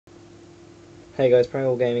Hey guys,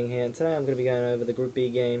 Prangell Gaming here, and today I'm going to be going over the Group B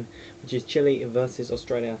game, which is Chile versus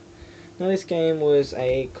Australia. Now this game was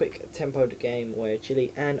a quick tempoed game where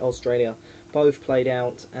Chile and Australia both played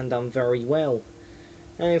out and done very well.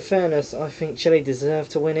 And in fairness, I think Chile deserved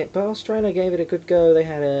to win it, but Australia gave it a good go. They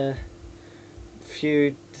had a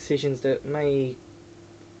few decisions that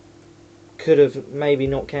could have maybe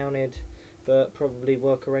not counted, but probably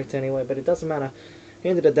were correct anyway, but it doesn't matter. At the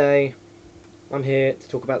end of the day, I'm here to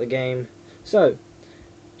talk about the game. So,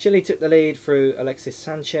 Chile took the lead through Alexis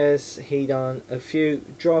Sanchez. He done a few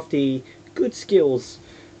drafty good skills,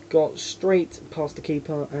 got straight past the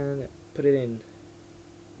keeper and put it in.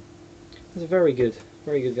 It was a very good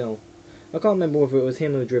goal. I can't remember whether it was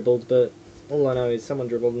him who dribbled, but all I know is someone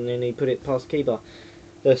dribbled and then he put it past the keeper.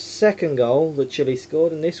 The second goal that Chile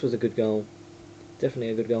scored, and this was a good goal, definitely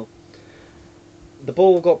a good goal. The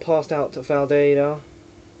ball got passed out to Valdeva,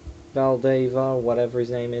 whatever his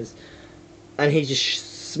name is, and he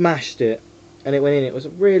just smashed it and it went in. It was a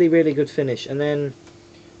really good finish. And then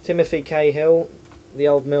Timothy Cahill, the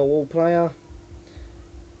old Millwall player,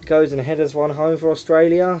 goes and headers one home for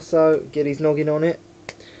Australia, so get his noggin on it.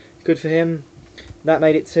 Good for him. That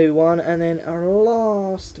made it 2-1, and then a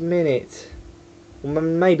last minute, well,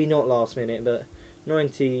 maybe not last minute, but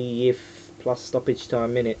 90th plus stoppage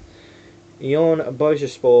time minute, Jon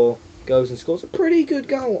Bojaspor goes and scores a pretty good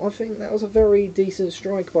goal. I think that was a very decent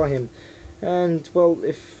strike by him. And, well,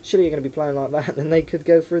 if Chile are going to be playing like that, then they could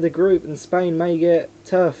go through the group, and Spain may get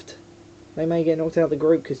turfed. They may get knocked out of the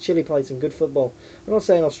group, because Chile played some good football. I'm not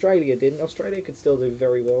saying Australia didn't. Australia could still do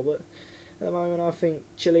very well, but at the moment I think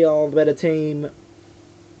Chile are the better team.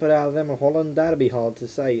 But out of them or Holland, that'd be hard to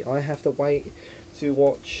say. I have to wait to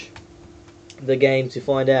watch the game to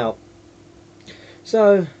find out.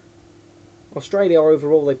 So, Australia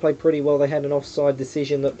overall, they played pretty well. They had an offside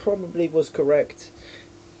decision that probably was correct.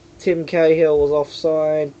 Tim Cahill was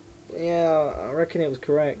offside. Yeah, I reckon it was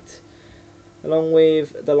correct. Along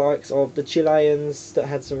with the likes of the Chileans that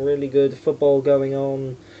had some really good football going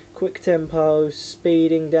on. Quick tempo,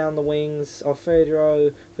 speeding down the wings.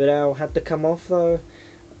 Alfredo Vidal had to come off though.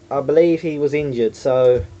 I believe he was injured,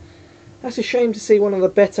 so that's a shame to see one of the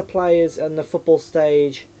better players in the football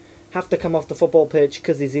stage have to come off the football pitch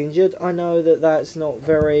because he's injured. I know that that's not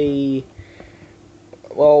very,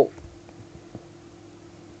 well,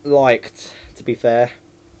 liked, to be fair,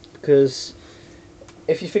 because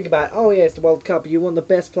if you think about it, oh yeah, it's the World Cup, you want the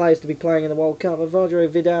best players to be playing in the World Cup, and Alfredo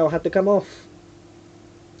Vidal had to come off.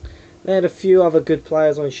 They had a few other good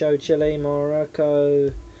players on show, Chile,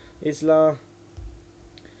 Morocco, Isla,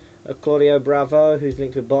 Claudio Bravo, who's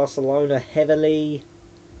linked with Barcelona heavily.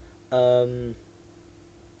 Who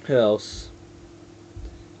else?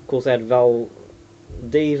 Of course, they had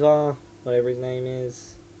Valdeva, whatever his name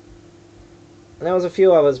is. And there was a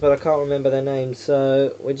few others, but I can't remember their names,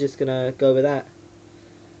 so we're just gonna go with that.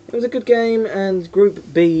 It was a good game, and Group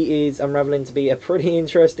B is unravelling to be a pretty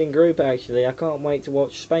interesting group, actually. I can't wait to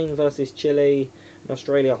watch Spain versus Chile and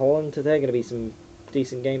Australia Holland. They're going to be some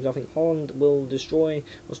decent games. I think Holland will destroy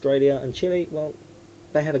Australia, and Chile, well,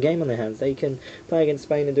 they have a game on their hands. They can play against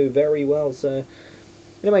Spain and do very well. So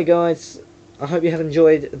anyway guys, I hope you have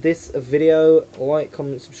enjoyed this video. Like,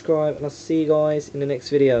 comment, subscribe, and I'll see you guys in the next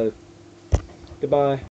video. Goodbye.